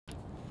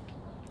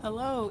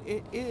Hello,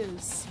 it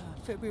is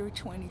February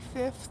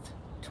 25th,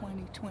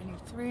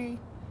 2023.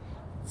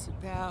 It's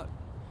about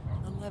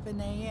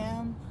 11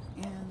 a.m.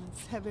 and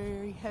it's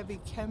very heavy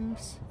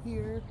chems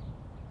here.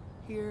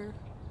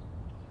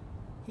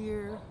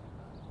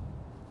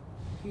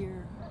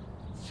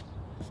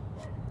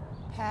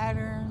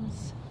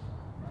 Patterns,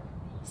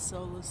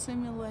 solar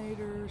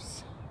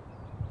simulators,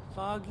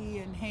 foggy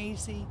and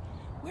hazy.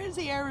 Where's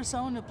the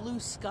Arizona blue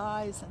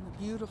skies and the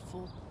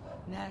beautiful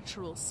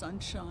natural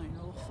sunshine,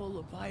 all full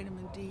of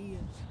vitamin D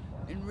and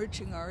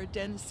enriching our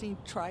adenosine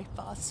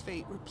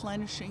triphosphate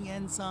replenishing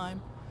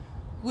enzyme,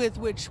 with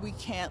which we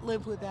can't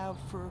live without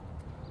for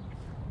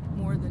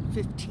more than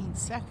 15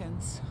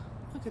 seconds.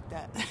 Look at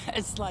that.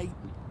 It's like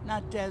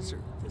not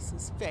desert. This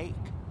is fake.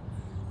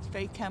 It's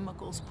fake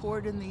chemicals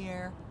poured in the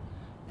air,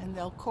 and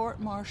they'll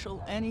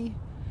court-martial any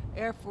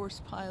Air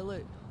Force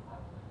pilot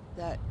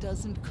that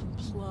doesn't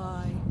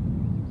comply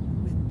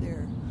with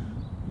their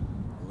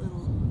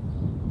little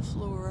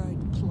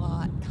fluoride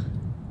plot.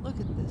 Look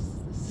at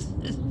this.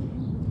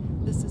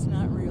 This is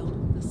not real.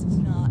 This is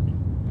not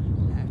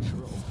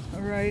natural.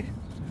 All right,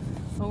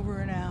 over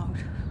and out.